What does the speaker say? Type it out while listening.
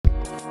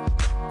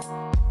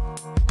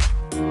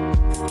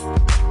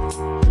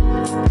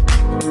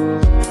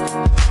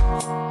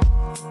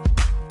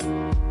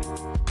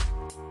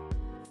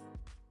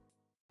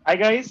Hi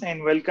guys,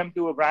 and welcome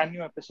to a brand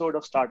new episode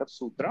of Startup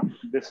Sutra.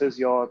 This is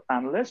your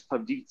panelist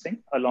Bhavjeet Singh,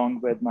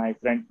 along with my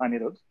friend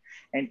Anirudh.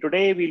 And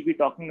today we'll be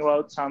talking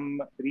about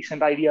some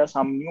recent ideas,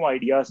 some new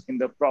ideas in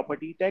the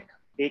property tech,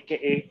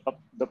 aka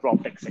the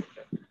prop tech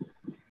sector.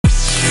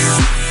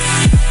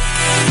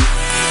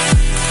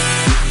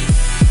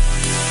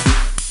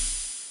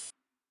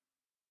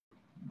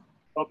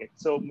 Okay,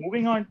 so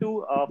moving on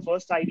to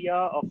first idea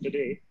of the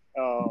day,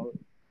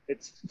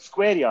 it's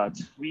square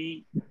yards.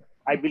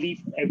 I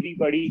believe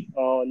everybody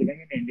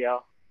living in India,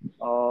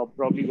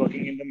 probably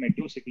working in the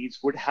metro cities,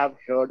 would have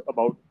heard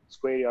about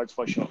square yards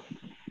for sure.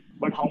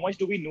 But how much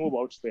do we know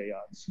about square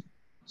yards?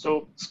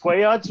 So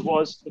Square Yards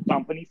was a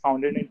company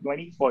founded in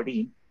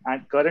 2014,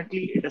 and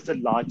currently it is the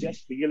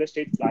largest real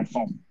estate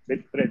platform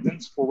with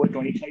presence over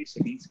 25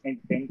 cities in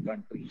 10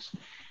 countries.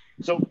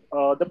 So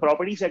the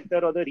property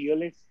sector or the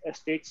real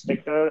estate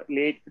sector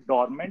lay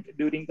dormant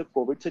during the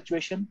COVID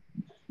situation,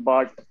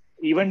 but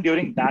even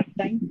during that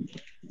time,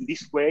 the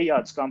Square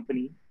Yards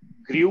company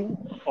grew,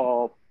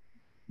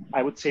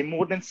 I would say,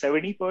 more than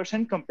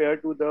 70%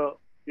 compared to the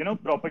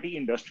property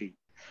industry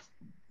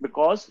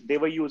because they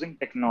were using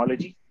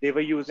technology, they were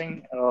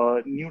using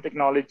new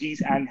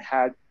technologies and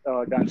had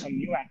done some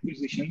new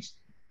acquisitions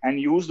and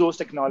used those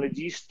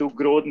technologies to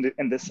grow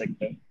in this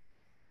sector.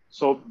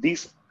 So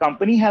this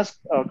company has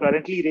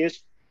currently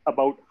raised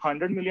about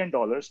 $100 million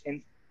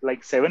in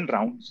like 7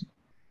 rounds.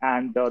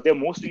 And their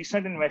most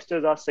recent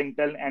investors are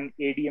Singtel and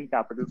ADM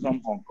Capital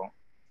from Hong Kong.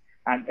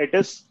 And it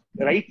is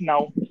right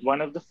now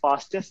one of the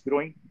fastest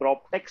growing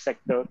prop tech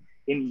sector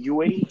in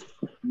UAE,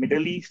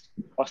 Middle East,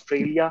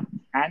 Australia,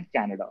 and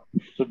Canada.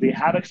 So they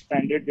have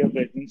expanded their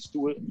presence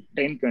to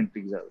 10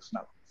 countries as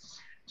now.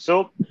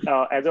 So,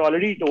 as I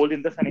already told,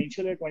 in the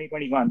financial year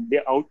 2021, they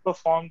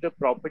outperformed the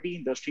property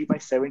industry by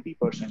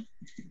 70%.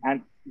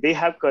 And they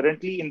have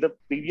currently, in the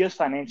previous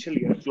financial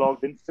year,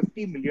 clocked in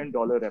 $50 million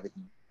revenue,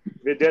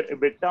 with their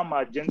EBITDA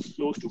margins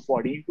close to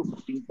 14 to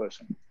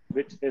 15%,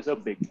 which is a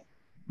big.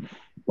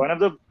 One of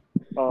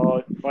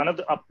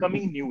the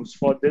upcoming news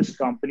for this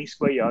company,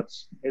 Square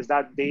Yards, is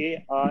that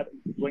they are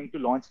going to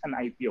launch an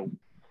IPO,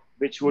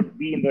 which would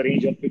be in the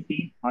range of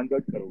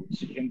 1,500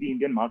 crores in the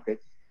Indian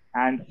market.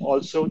 And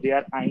also, they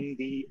are eyeing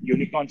the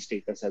unicorn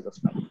status as of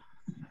now.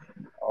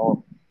 Uh,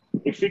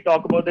 if we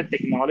talk about the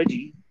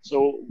technology,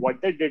 so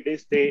what they did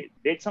is they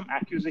did some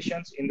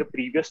acquisitions in the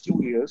previous 2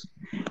 years.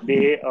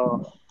 They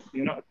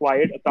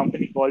acquired a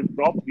company called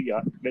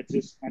PropVR, which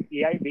is an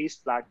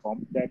AI-based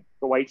platform that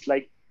provides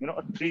like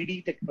a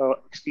 3D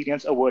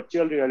experience, a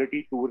virtual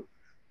reality tour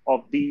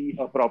of the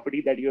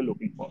property that you're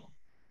looking for.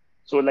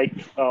 So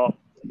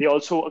they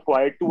also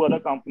acquired two other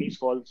companies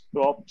called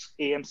Props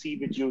AMC,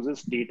 which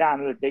uses data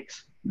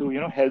analytics to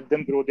help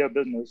them grow their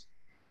business.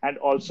 And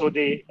also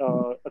they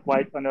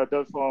acquired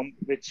another firm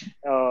which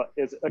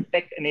is a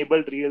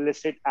tech-enabled real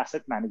estate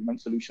asset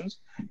management solutions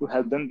to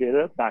help them with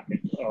their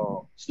backend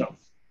stuff.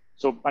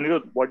 So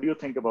Anirudh, what do you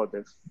think about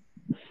this?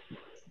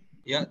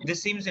 Yeah,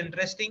 this seems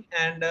interesting,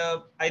 and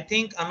I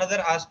think another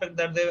aspect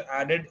that they've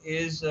added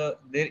is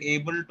they're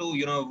able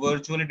to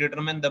virtually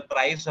determine the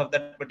price of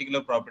that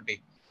particular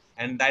property,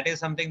 and that is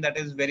something that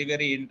is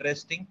very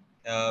interesting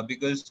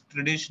because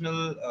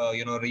traditional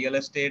real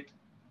estate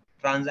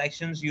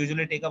transactions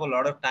usually take up a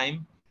lot of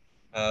time.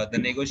 The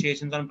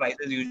negotiations on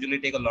prices usually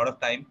take a lot of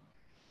time,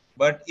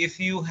 but if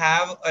you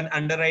have an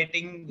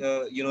underwriting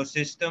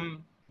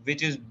system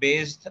which is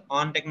based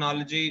on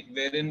technology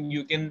wherein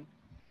you can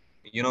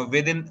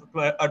within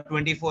a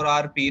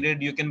 24-hour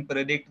period you can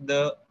predict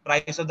the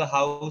price of the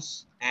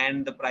house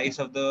and the price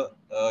of the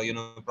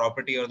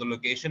property or the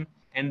location,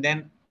 and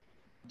then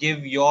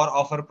give your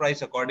offer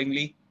price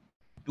accordingly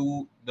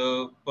to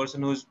the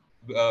person who's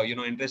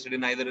interested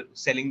in either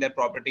selling that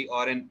property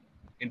or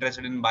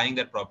interested in buying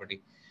that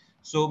property.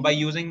 So by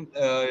using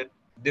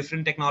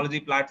different technology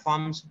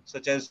platforms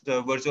such as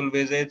virtual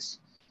visits,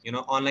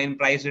 online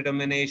price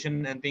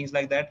determination and things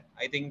like that,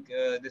 I think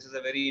this is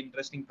a very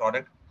interesting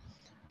product.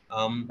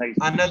 Nice.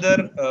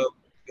 Another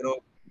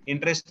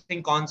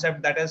interesting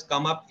concept that has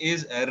come up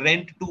is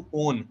rent to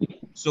own.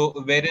 So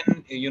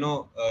wherein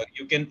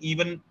you can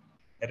even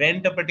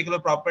rent a particular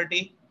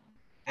property,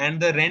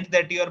 and the rent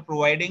that you are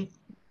providing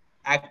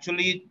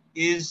actually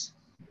is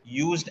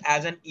used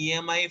as an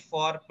EMI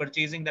for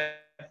purchasing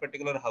that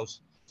particular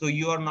house. So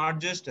you are not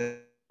just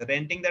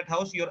renting that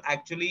house, you're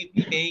actually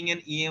paying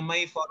an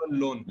EMI for a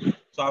loan.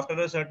 So after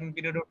a certain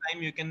period of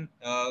time, you can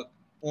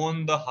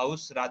own the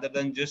house rather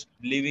than just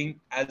living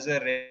as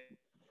a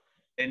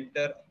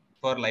renter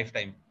for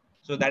lifetime.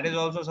 So that is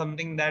also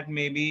something that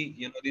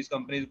maybe these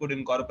companies could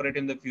incorporate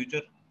in the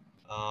future.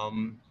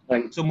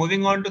 So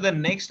moving Right. on to the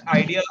next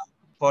idea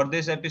for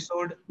this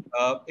episode,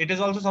 it is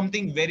also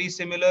something very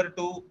similar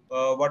to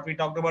what we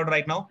talked about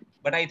right now,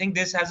 but I think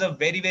this has a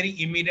very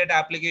immediate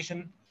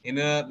application in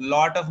a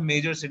lot of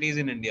major cities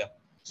in India.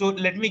 So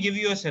let me give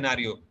you a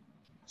scenario.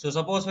 So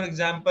suppose, for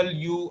example,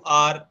 you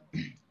are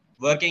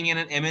working in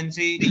an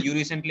MNC, you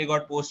recently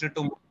got posted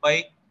to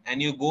Mumbai,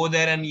 and you go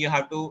there and you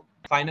have to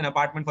find an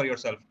apartment for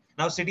yourself.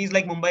 Now, cities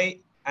like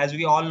Mumbai as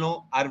we all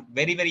know, are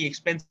very, very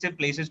expensive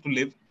places to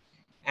live.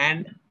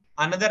 And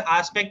another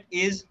aspect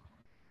is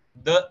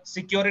the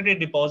security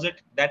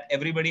deposit that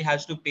everybody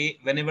has to pay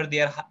whenever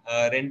they are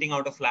renting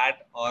out a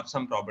flat or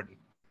some property.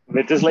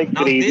 Which is like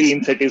Now crazy this,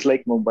 in cities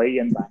like Mumbai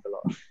and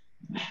Bangalore.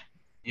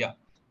 yeah.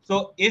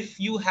 So if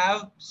you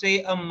have,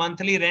 say, a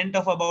monthly rent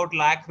of about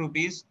lakh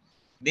rupees,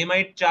 they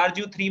might charge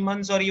you 3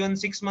 months or even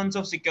 6 months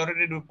of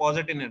security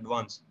deposit in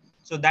advance.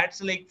 So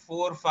that's like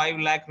 4 5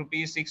 lakh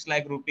rupees, 6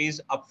 lakh rupees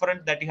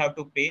upfront that you have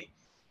to pay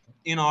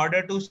in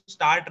order to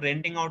start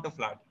renting out a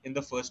flat in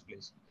the first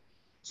place.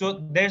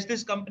 So there's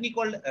this company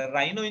called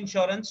Rhino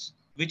Insurance,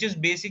 which is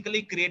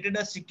basically created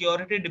a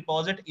security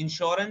deposit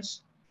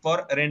insurance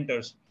for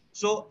renters.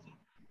 So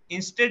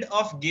instead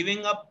of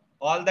giving up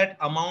all that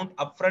amount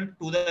upfront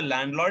to the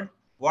landlord,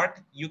 what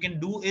you can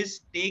do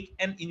is take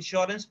an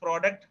insurance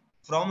product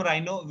from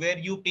Rhino where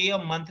you pay a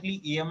monthly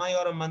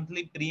EMI or a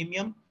monthly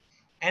premium,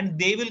 and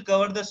they will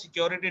cover the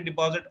security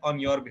deposit on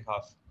your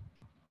behalf.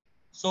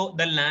 So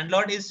the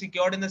landlord is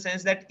secured in the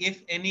sense that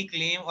if any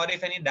claim or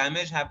if any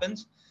damage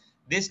happens,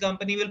 this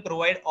company will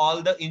provide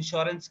all the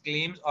insurance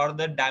claims or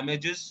the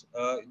damages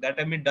that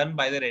have been done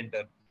by the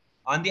renter.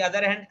 On the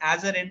other hand,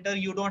 as a renter,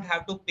 you don't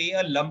have to pay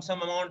a lump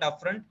sum amount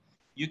upfront.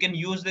 You can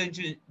use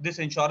this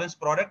insurance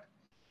product,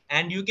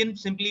 and you can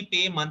simply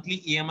pay monthly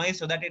EMI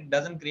so that it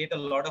doesn't create a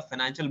lot of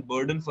financial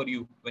burden for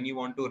you when you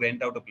want to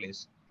rent out a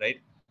place, right?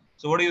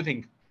 So what do you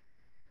think?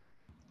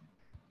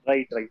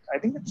 Right, right. I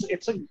think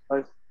it's a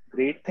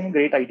great thing,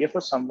 great idea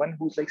for someone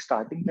who's like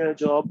starting their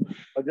job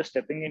or just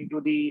stepping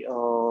into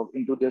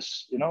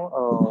this,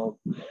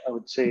 I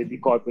would say the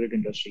corporate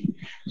industry.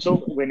 So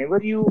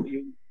whenever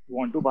you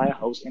want to buy a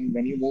house and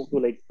when you move to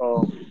like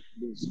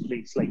this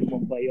place like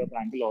Mumbai or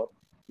Bangalore,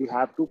 you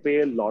have to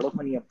pay a lot of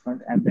money upfront,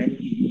 and then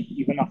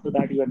even after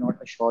that, you are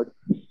not assured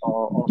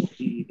of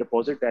the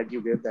deposit that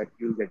you give that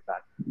you'll get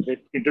back. With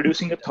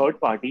introducing a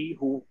third party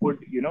who could,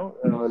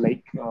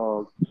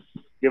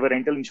 give a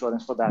rental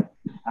insurance for that,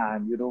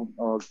 and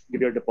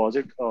give your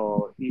deposit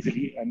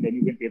easily, and then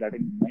you can pay that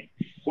in EMI,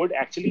 would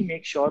actually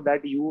make sure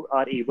that you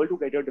are able to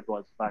get your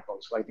deposit back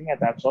also. I think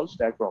that solves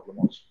that problem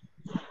also.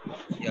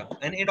 Yeah,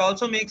 and it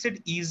also makes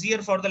it easier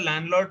for the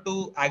landlord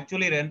to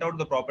actually rent out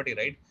the property,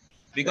 right?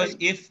 Because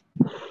Right. if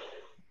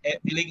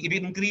like it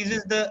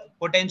increases the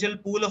potential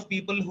pool of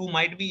people who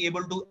might be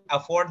able to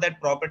afford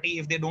that property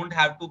if they don't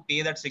have to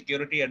pay that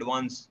security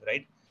advance,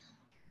 right?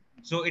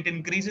 So it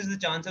increases the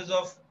chances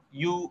of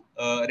you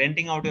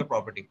renting out your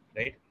property,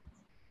 right?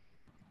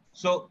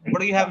 So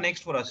what do you have Yeah.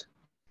 next for us?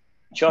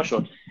 Sure,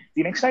 sure.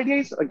 The next idea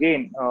is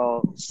again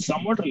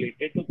somewhat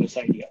related to this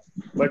idea,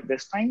 but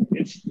this time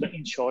it's the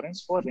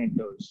insurance for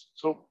renters.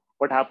 So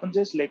what happens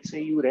is, let's say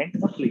you rent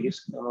a place,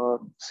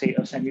 say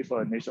a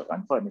semi-furnished or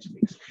unfurnished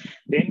place.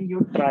 Then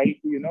you try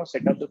to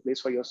set up the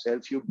place for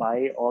yourself. You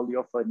buy all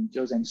your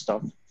furnitures and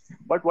stuff.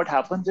 But what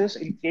happens is,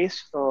 in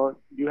case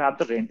you have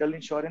the rental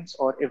insurance,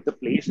 or if the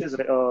place is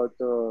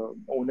the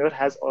owner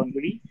has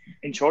already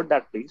insured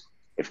that place,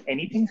 if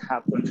anything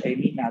happens,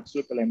 any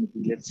natural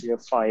calamity, let's say a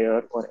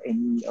fire or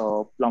any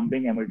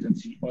plumbing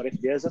emergency, or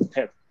if there's a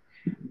theft,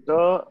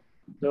 the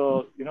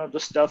the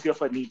stuff, your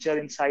furniture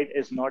inside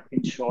is not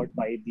insured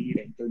by the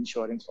rental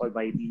insurance or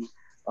by the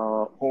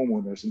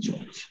homeowners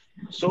insurance.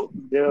 So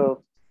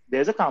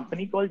there's a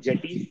company called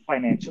Jetty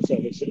Financial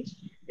Services.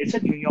 It's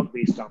a New York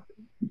based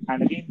company,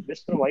 and again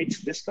this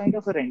provides this kind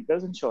of a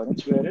renters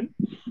insurance wherein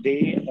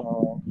they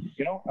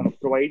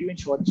provide you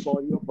insurance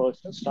for your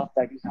personal stuff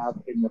that you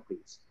have in your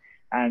place.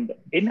 And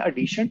in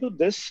addition to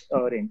this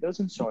renters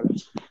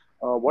insurance,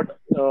 what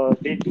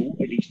they do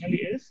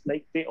additionally is,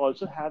 like, they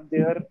also have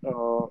their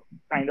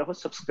kind of a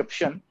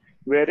subscription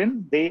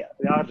wherein they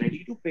are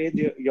ready to pay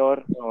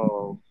your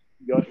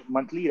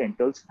monthly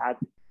rentals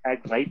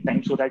at right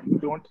time, so that you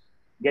don't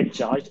get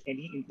charged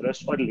any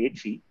interest or late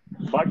fee.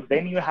 But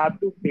then you have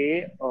to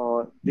pay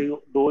the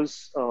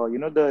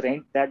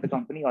rent that the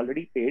company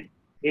already paid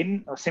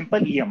in simple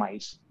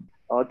EMIs.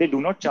 They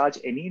do not charge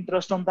any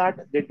interest on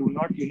that. They do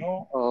not,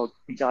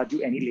 charge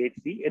you any late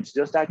fee. It's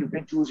just that you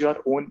can choose your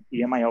own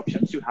EMI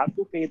options. You have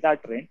to pay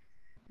that rent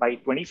by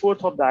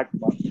 24th of that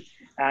month,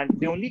 and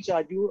they only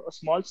charge you a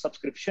small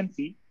subscription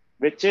fee,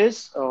 which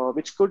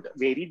could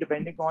vary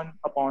depending on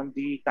upon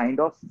the kind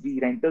of the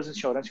renters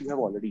insurance you have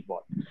already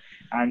bought.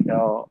 And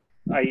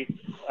I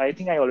I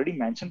think I already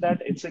mentioned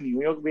that it's a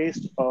New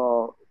York-based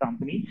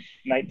company,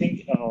 and I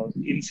think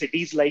in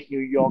cities like New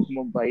York,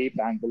 Mumbai,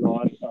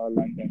 Bangalore,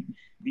 London,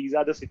 these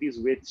are the cities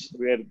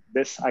where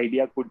this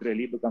idea could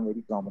really become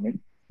very prominent.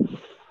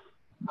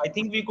 I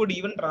think we could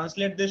even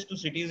translate this to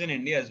cities in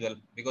India as well,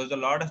 because a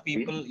lot of Right?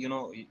 people,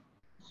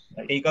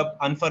 Right. take up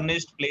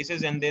unfurnished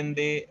places and then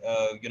they,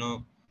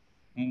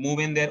 move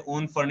in their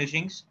own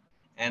furnishings.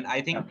 And I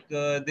Yeah.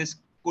 think this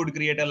could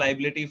create a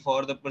liability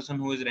for the person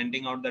who is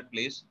renting out that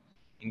place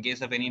in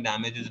case of any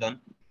damage is done.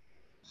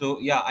 So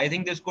yeah, I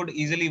think this could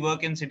easily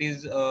work in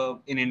cities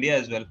in India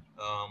as well.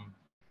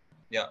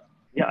 Yeah.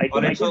 Yeah,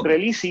 All right. I So could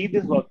really see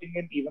this working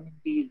in even in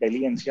the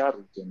Delhi NCR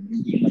region,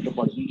 in the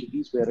metropolitan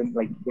cities, wherein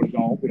like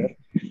Gurgaon, where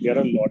there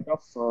are a lot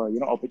of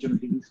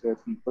opportunities where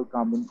people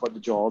come in for the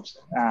jobs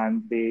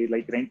and they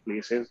like rent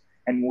places,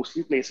 and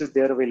mostly places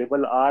they are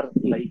available are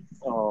like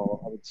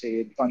I would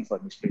say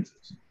unfurnished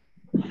places.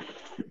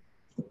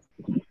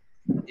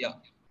 Yeah.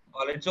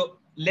 All right. So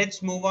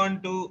let's move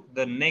on to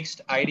the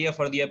next idea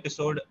for the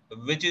episode,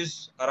 which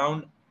is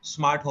around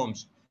smart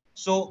homes.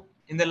 So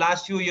in the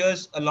last few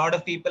years, a lot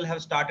of people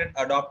have started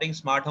adopting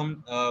smart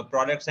home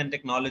products and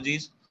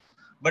technologies.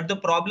 But the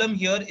problem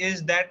here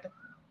is that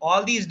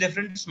all these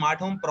different smart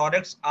home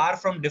products are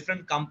from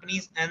different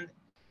companies. And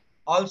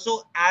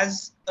also,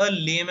 as a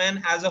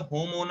layman, as a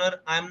homeowner,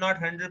 I'm not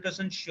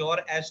 100% sure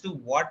as to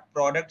what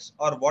products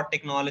or what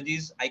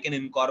technologies I can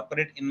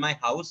incorporate in my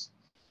house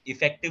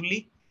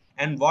effectively,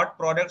 and what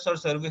products or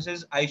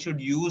services I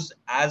should use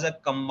as a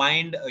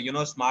combined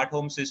smart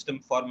home system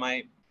for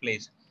my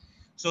place.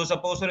 So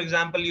suppose, for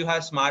example, you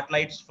have smart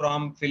lights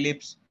from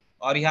Philips,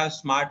 or you have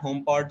smart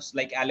home pods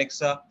like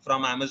Alexa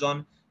from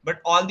Amazon.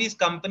 But all these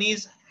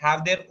companies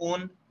have their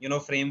own,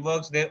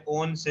 frameworks, their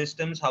own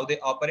systems, how they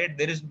operate.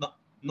 There is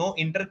no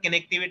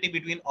interconnectivity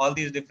between all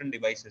these different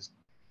devices.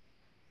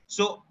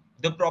 So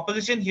the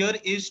proposition here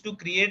is to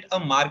create a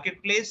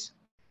marketplace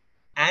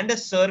and a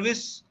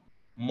service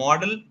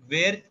model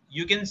where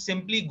you can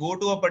simply go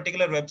to a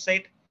particular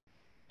website,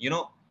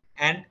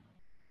 and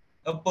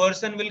a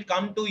person will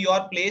come to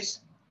your place,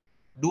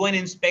 do an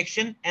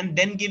inspection, and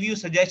then give you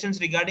suggestions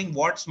regarding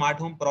what smart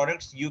home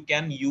products you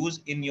can use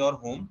in your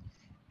home.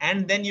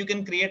 And then you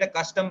can create a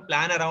custom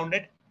plan around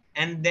it.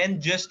 And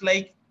then, just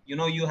like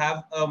you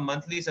have a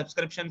monthly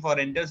subscription for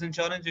renters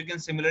insurance, you can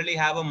similarly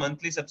have a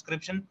monthly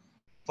subscription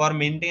for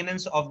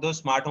maintenance of those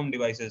smart home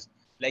devices.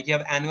 Like you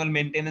have annual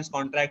maintenance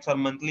contracts or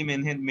monthly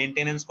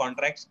maintenance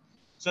contracts.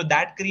 So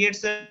that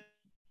creates a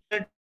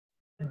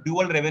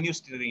dual revenue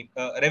stream,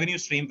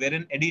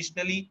 wherein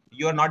additionally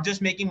you are not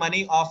just making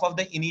money off of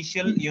the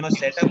initial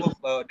setup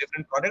of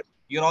different products.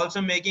 You're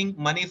also making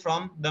money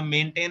from the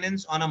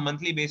maintenance on a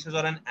monthly basis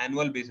or an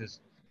annual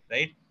basis,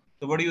 right?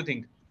 So what do you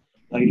think?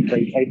 Right,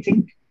 right. I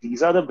think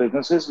these are the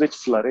businesses which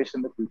flourish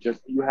in the future.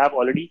 You have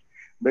already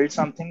built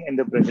something in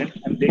the present,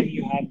 and then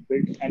you have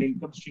built an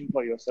income stream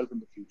for yourself in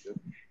the future.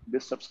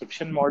 This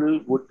subscription model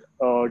would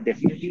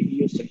definitely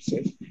be a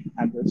success,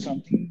 and that's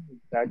something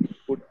that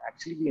would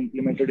actually be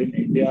implemented in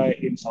India,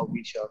 in South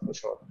Asia for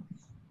sure.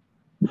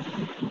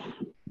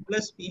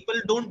 Plus, people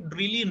don't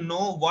really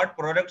know what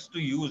products to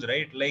use,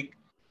 right? Like,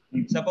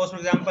 Mhm. suppose, for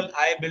example,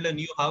 I build a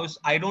new house.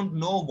 I don't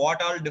know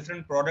what all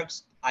different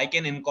products I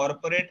can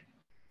incorporate.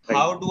 Right,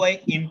 How do I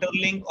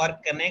interlink or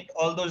connect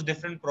all those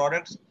different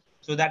products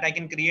so that I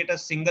can create a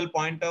single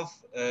point of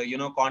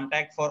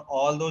contact for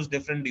all those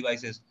different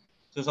devices?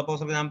 So suppose,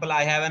 for example,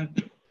 I have an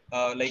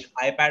like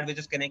iPad which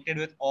is connected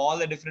with all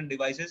the different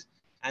devices,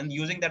 and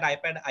using that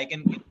iPad, I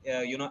can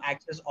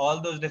access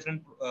all those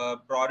different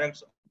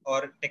products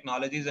or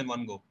technologies in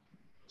one go.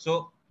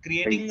 So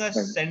creating right, a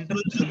right.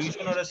 central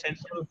solution or a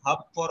central hub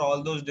for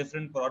all those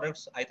different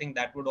products, I think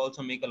that would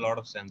also make a lot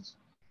of sense.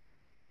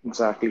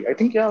 Exactly. I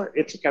think, yeah,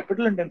 it's a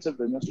capital intensive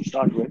business to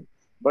start with.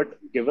 But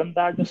given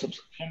that the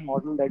subscription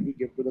model that we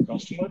give to the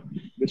customer,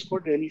 this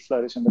could really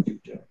flourish in the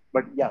future.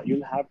 But yeah,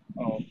 you'll have,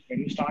 when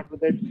you start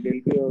with it,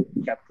 there'll be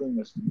a capital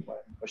investment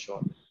required for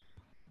sure.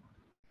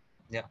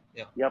 Yeah,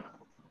 yeah. Yep.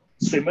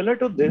 Similar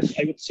to this,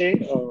 I would say,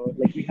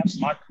 like we have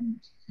smart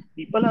homes.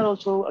 People are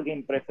also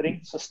again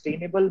preferring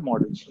sustainable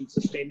models and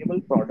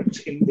sustainable products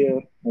in their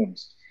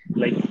homes.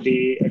 Like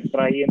they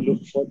try and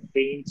look for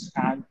paints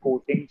and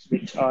coatings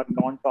which are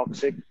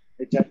non-toxic,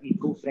 which are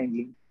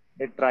eco-friendly.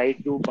 They try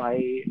to buy,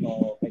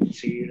 I'd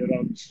say,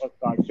 rugs or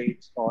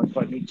carpets or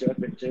furniture,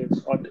 which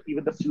is, or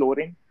even the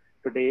flooring.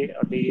 Today,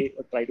 they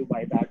try to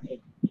buy that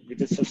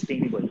which is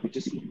sustainable, which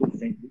is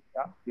eco-friendly,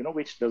 yeah,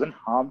 which doesn't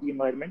harm the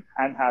environment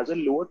and has a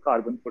lower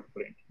carbon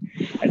footprint.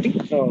 I think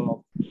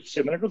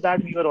similar to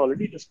that, we were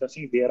already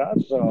discussing. There are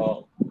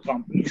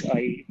companies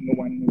I know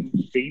one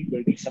in Green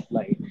Building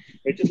Supply,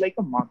 which is like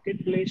a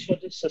marketplace for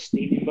the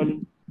sustainable,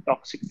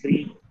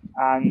 toxic-free,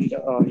 and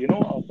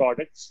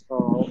products,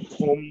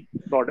 home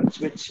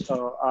products which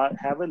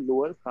have a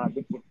lower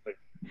carbon footprint.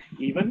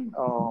 Even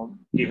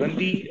given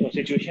the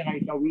situation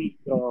right now, we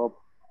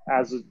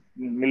as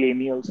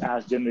millennials,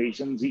 as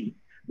Generation Z,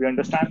 we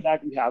understand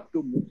that we have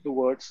to move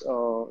towards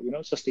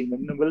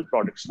sustainable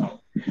products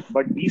now.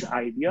 But these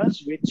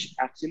ideas, which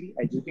actually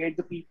educate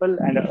the people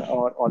and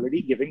are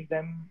already giving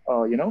them,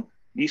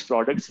 these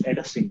products at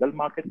a single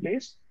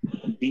marketplace,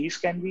 these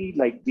can be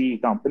like the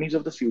companies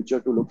of the future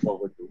to look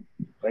forward to,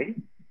 right?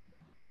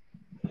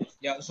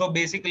 Yeah. So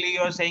basically,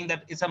 you're saying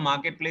that it's a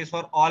marketplace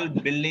for all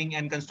building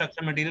and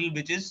construction material,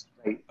 which is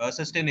Right,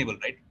 sustainable,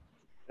 right?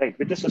 right.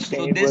 Which is So this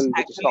sustainable,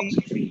 which is actually,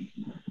 toxic free.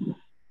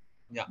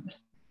 yeah,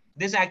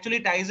 this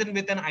actually ties in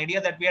with an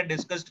idea that we had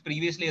discussed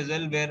previously as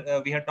well,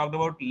 where we had talked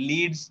about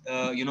leads,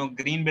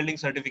 green building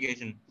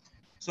certification.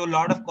 So a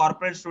lot of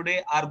corporates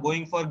today are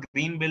going for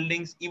green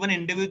buildings. Even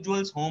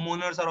individuals,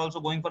 homeowners are also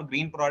going for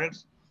green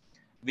products,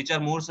 which are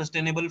more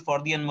sustainable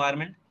for the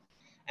environment.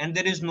 And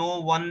there is no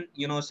one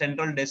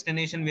central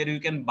destination where you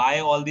can buy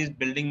all these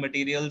building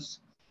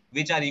materials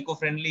which are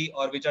eco-friendly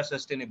or which are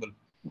sustainable.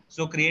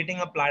 So creating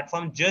a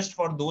platform just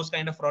for those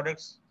kind of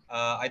products,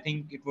 I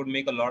think it would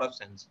make a lot of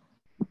sense.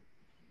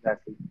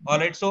 Exactly. All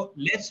right, so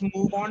let's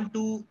move on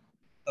to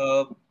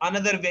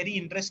another very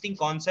interesting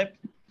concept,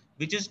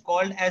 which is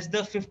called as the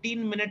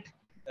 15-minute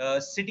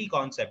city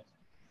concept.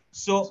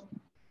 So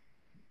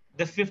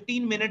the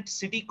 15-minute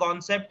city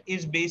concept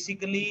is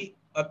basically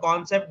a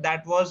concept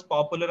that was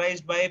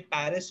popularized by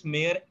Paris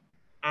Mayor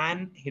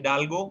Anne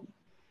Hidalgo,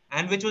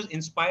 and which was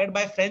inspired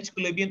by French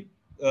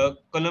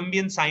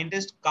Colombian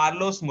scientist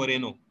Carlos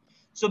Moreno.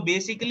 So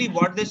basically,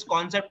 what this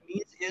concept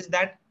means is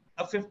that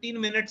a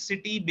 15-minute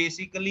city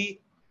basically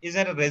is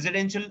a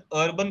residential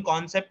urban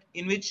concept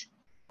in which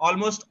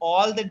almost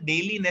all the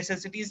daily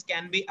necessities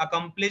can be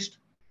accomplished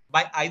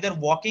by either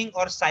walking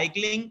or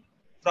cycling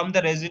from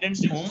the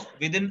resident's home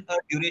within a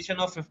duration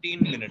of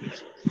 15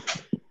 minutes.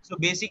 So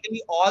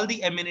basically, all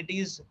the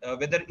amenities,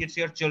 whether it's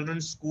your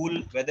children's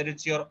school, whether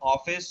it's your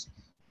office,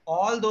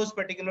 all those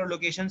particular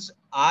locations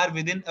are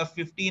within a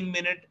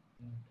 15-minute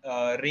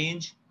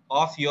range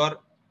of your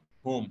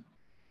home.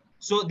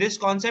 So this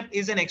concept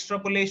is an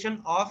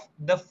extrapolation of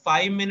the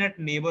 5-minute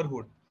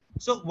neighborhood.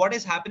 So what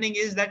is happening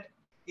is that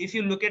if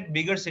you look at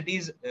bigger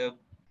cities,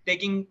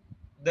 taking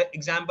the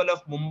example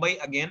of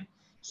Mumbai again,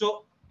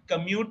 so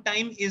commute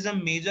time is a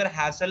major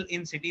hassle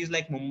in cities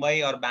like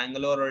Mumbai or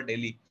Bangalore or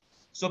Delhi.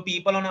 So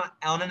people on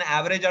an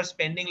average are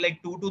spending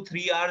like 2 to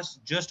 3 hours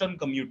just on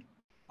commute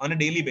on a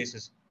daily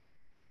basis.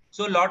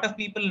 So a lot of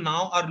people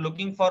now are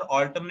looking for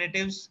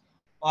alternatives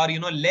or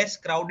less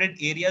crowded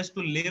areas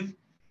to live,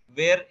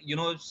 where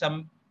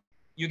some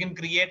you can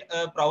create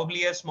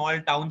probably a small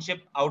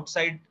township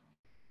outside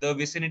the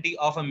vicinity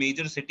of a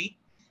major city,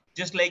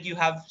 just like you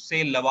have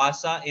say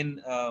Lavasa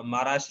in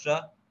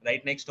Maharashtra,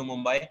 right next to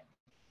Mumbai.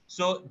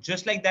 So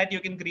just like that,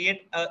 you can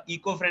create a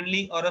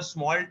eco-friendly or a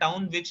small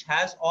town which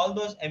has all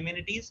those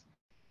amenities,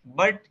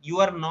 but you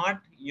are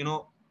not,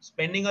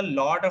 spending a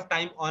lot of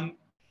time on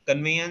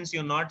conveyance.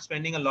 You're not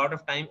spending a lot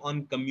of time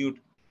on commute.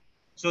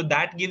 So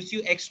that gives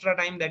you extra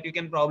time that you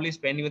can probably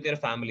spend with your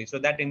family. So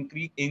that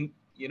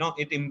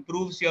it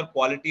improves your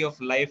quality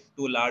of life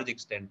to a large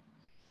extent.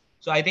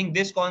 So I think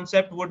this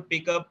concept would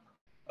pick up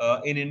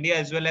in India,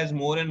 as well as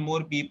more and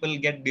more people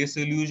get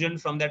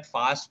disillusioned from that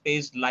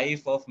fast-paced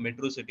life of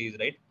metro cities,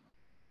 right?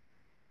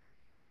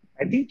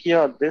 I think,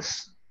 yeah,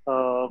 this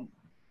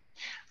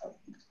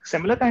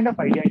similar kind of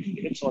idea, I think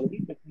it's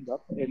already picking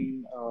up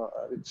in,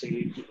 let's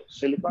say,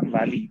 Silicon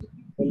Valley. The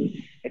people,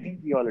 I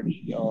think we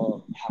already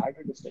had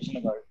a discussion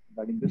about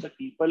regarding this. The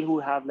people who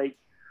have like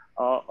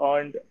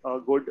earned a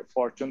good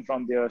fortune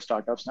from their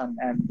startups,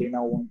 and they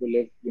now want to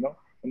live,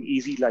 an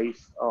easy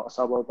life,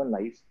 suburban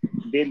life.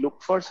 They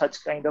look for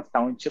such kind of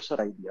townships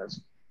or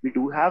ideas. We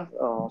do have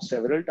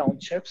several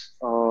townships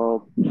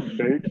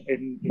built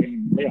in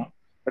India,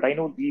 but I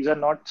know these are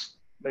not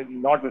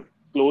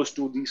close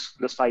to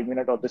this 5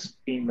 minute or this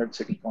 15-minute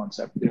city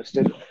concept. There's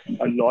still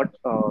a lot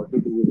to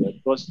do with it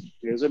because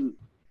there's a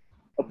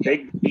Yeah.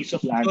 big piece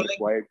of So land like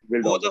required to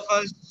build all both of this.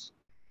 us,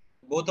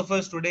 both of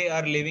us today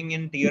are living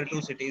in tier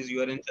two cities.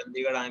 You are in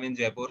Chandigarh, I'm in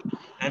Jaipur,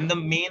 and the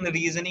main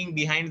reasoning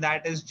behind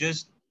that is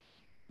just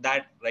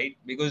that, right?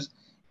 Because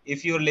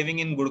if you're living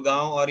in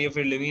Gurgaon or if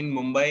you're living in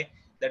Mumbai,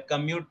 that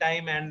commute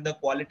time and the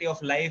quality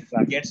of life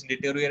Exactly. gets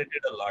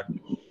deteriorated a lot.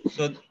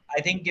 So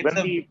I think it's Even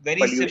a the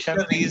very similar pollution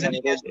in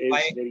reasoning general as to why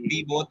is very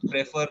we both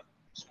prefer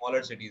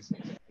smaller cities.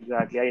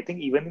 exactly. I think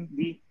even in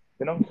the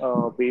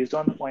based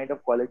on the point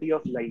of quality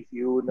of life,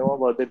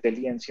 about the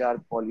Delhi NCR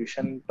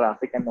pollution,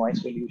 traffic and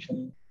noise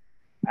pollution.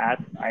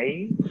 And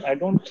I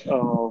don't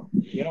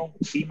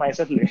see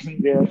myself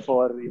living there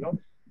for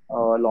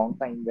a long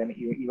time when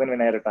even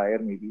when I retire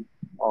maybe,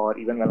 or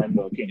even when I'm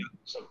working.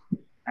 So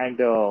and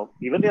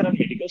even there are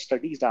medical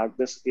studies that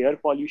this air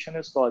pollution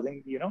is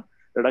causing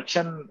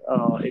reduction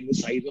in the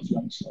size of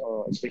lungs,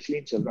 especially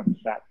in children.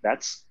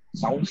 That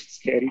sounds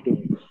scary to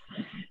me.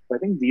 So I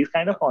think these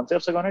kind Yeah. of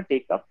concepts are going to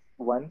take up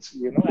once,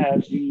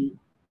 as we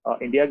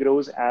India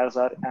grows, as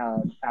our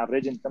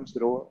average incomes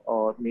grow,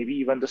 or maybe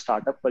even the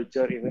startup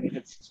culture, even if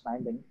it's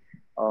expanding,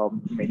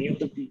 many of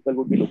the people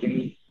would be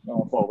looking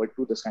forward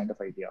to this kind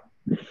of idea.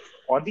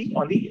 On the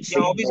Yeah,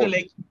 same obviously, note,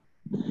 like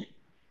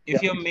yeah,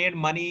 if you made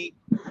money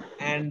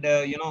and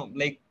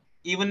like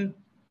even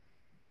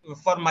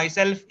for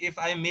myself, if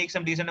I make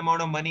some decent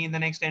amount of money in the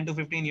next 10 to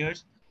 15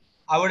 years,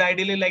 I would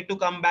ideally like to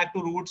come back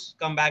to roots,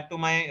 come back to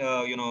my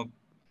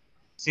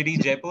city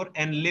Jaipur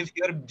and live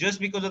here, just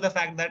because of the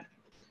fact that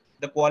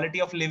the quality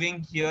of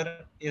living here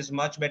is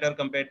much better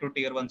compared to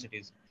tier 1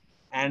 cities,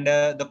 and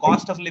the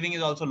cost of living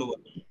is also lower.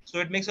 So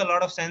it makes a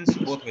lot of sense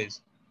both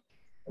ways.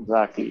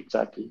 exactly.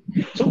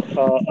 So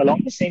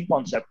along the same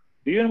concept,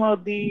 do you know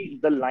the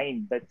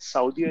line that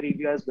Saudi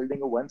Arabia is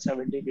building a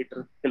 170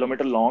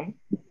 kilometer long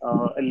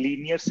a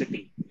linear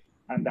city,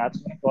 and that's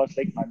going to cost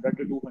like 100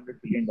 to 200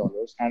 billion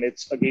dollars, and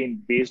it's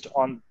again based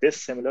on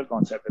this similar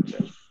concept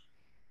itself.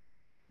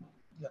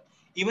 Yeah.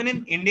 Even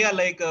in India,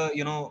 like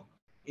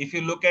if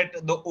you look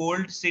at the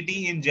old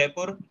city in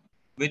Jaipur,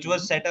 which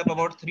was set up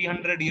about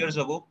 300 years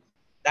ago,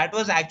 that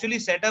was actually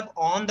set up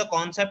on the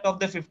concept of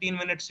the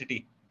 15-minute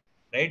city,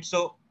 right?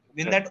 So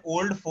in Right. that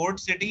old fort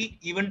city,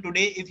 even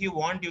today, if you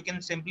want, you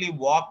can simply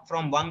walk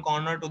from one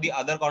corner to the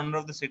other corner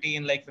of the city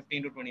in like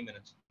 15 to 20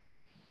 minutes.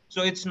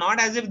 So it's not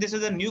as if this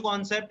is a new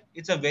concept.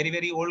 It's a very,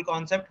 very old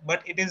concept,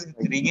 but it is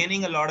Right.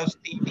 regaining a lot of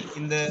steam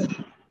in the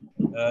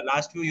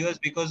last few years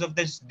because of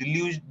this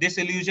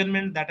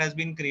disillusionment that has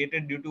been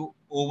created due to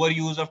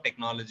overuse of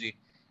technology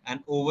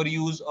and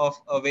overuse of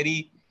a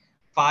very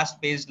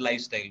fast-paced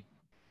lifestyle.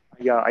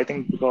 Yeah, I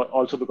think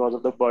also because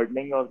of the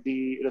burdening of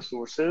the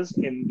resources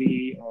in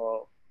the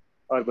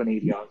urban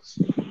areas.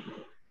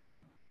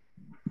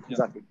 Yeah.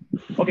 Exactly.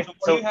 Okay, So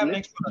what do so you have let's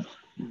next for us?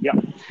 yeah,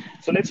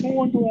 so let's move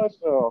on to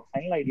our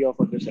final idea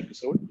for this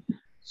episode.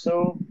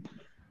 So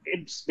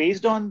it's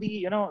based on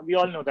the, we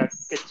all know that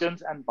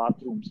kitchens and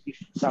bathrooms, if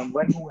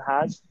someone who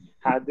has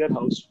had their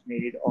house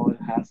made or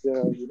has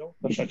their,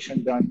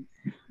 construction done,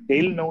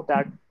 they'll know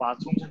that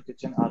bathrooms and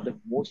kitchen are the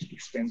most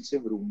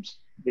expensive rooms.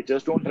 They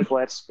just don't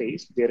require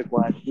space, they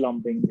require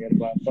plumbing, they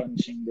require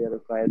furnishing, they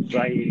require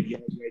dry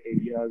areas, wet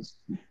areas,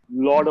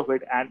 lot of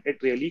it, and it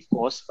really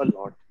costs a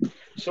lot.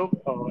 So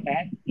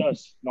and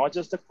plus not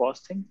just the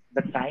cost thing,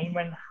 the time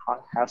and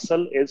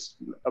hassle is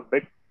a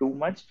bit too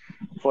much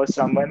for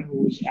someone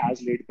who's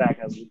as laid back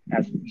as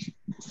me.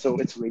 So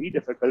it's very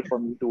difficult for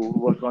me to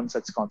work on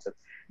such concepts.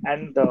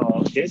 And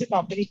there's a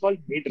company called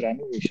Mid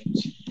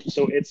Renovations.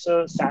 So it's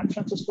a San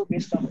Francisco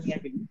based company, I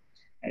believe.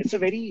 It's a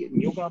very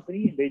new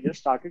company. They just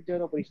started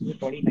their operations in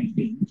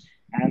 2019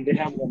 and they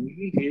have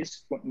only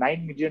raised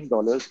 $9 million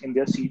in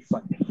their seed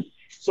funding.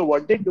 So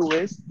what they do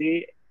is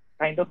they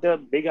kind of, their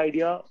big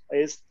idea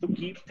is to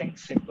keep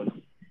things simple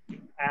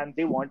and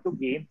they want to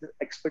gain the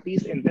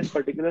expertise in this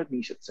particular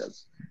niche itself.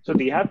 So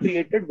they have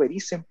created very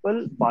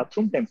simple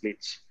bathroom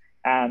templates,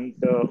 and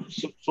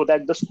so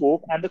that the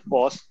scope and the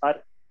costs are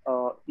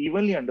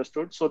evenly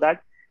understood, so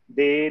that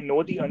they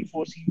know the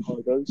unforeseen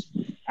hurdles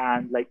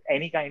and like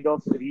any kind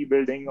of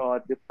rebuilding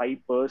or the pipe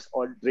burst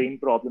or drain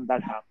problem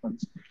that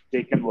happens,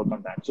 they can work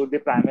on that. So they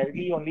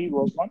primarily only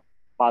work on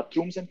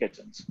bathrooms and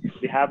kitchens.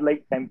 They have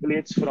like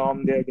templates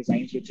from their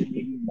designs, which may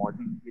be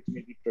modern, which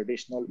may be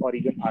traditional, or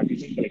even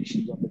artisan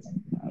collections of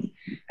design they have.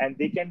 And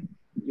they can,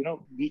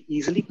 be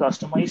easily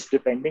customized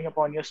depending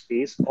upon your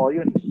space or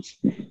your needs.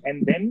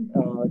 And then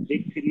they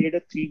create a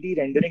 3D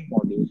rendering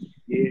model.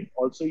 They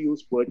also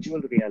use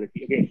virtual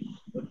reality. Again,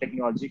 the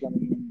technology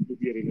coming into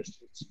the real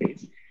estate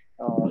space.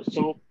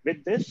 So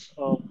with this,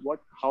 what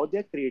how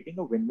they're creating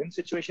a win-win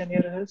situation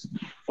here is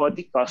for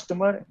the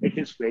customer, it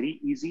is very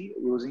easy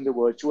using the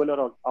virtual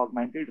or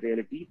augmented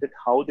reality that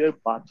how their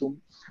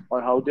bathroom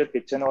or how their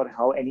kitchen or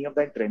how any of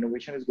that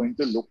renovation is going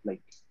to look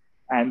like.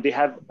 And they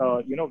have,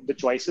 the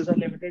choices are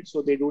limited,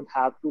 so they don't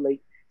have to like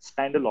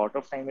spend a lot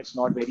of time. It's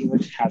not very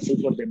much hassle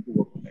for them to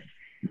work on it.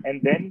 And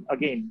then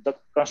again, the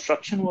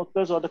construction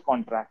workers or the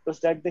contractors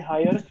that they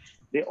hire,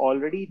 they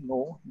already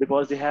know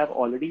because they have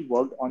already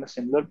worked on a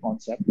similar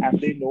concept and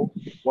they know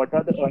what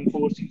are the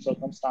unforeseen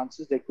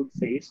circumstances they could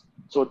face,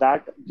 so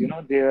that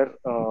their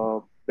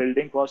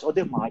building costs or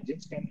their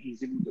margins can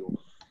easily grow.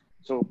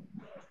 So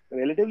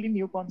relatively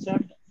new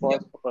concept for Yeah.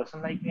 a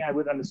person like me. I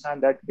would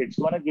understand that it's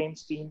going to gain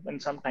steam in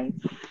some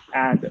time,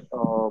 and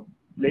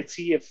let's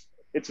see if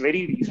it's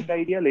very recent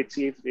idea. Let's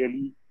see if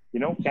really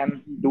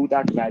can do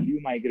that value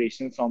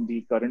migration from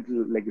the current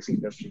legacy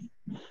industry.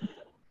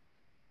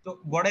 So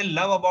what I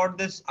love about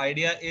this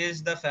idea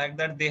is the fact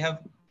that they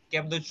have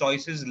kept the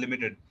choices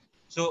limited.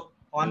 So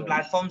on Right.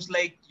 platforms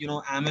like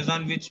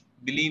Amazon, which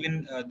believe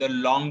in the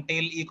long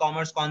tail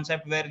e-commerce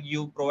concept, where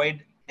you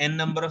provide n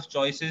number of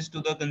choices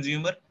to the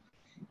consumer,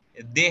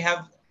 they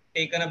have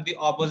taken up the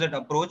opposite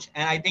approach,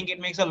 and I think it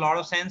makes a lot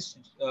of sense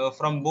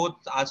from both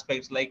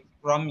aspects. Like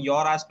from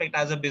your aspect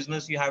as a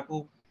business, you have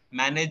to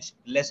manage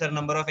lesser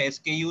number of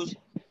SKUs,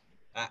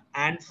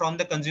 and from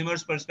the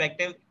consumer's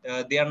perspective,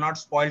 they are not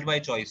spoiled by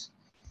choice.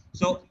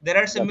 So there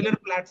are similar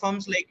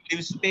platforms like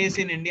LiveSpace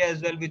in India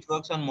as well, which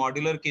works on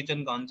modular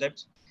kitchen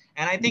concepts.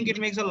 And I think it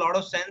makes a lot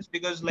of sense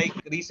because like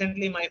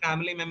recently my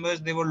family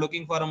members, they were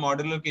looking for a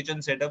modular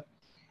kitchen setup.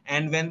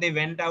 And when they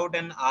went out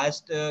and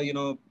asked,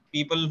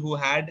 people who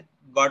had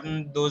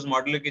gotten those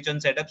modular kitchen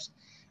setups,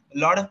 a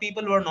lot of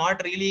people were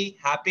not really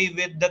happy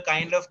with the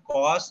kind of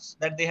costs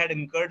that they had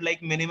incurred,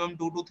 like minimum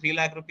 2 to 3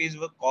 lakh rupees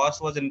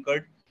cost was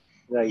incurred,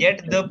 Right.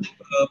 yet the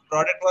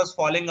product was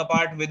falling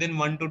apart within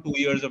 1 to 2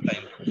 years of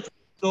time.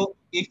 So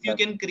if you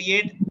Exactly. can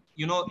create,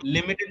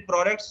 limited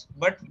products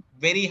but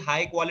very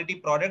high quality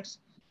products,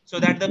 so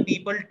that the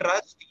people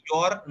trust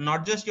your,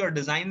 not just your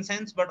design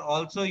sense but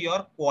also your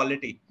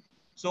quality.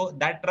 So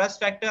that trust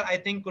factor, I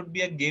think, could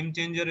be a game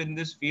changer in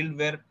this field,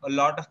 where a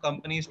lot of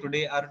companies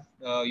today are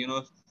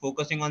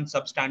focusing on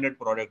substandard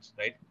products,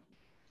 right?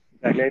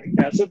 Exactly. I think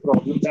that's a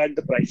problem that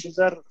the prices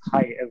are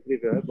high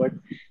everywhere, but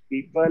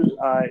people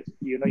are,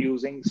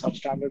 using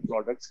substandard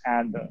products,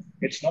 and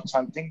it's not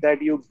something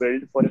that you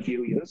build for a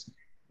few years.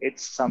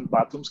 It's some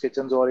bathrooms,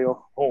 kitchens, or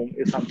your home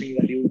is something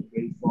that you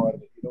build for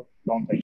long time.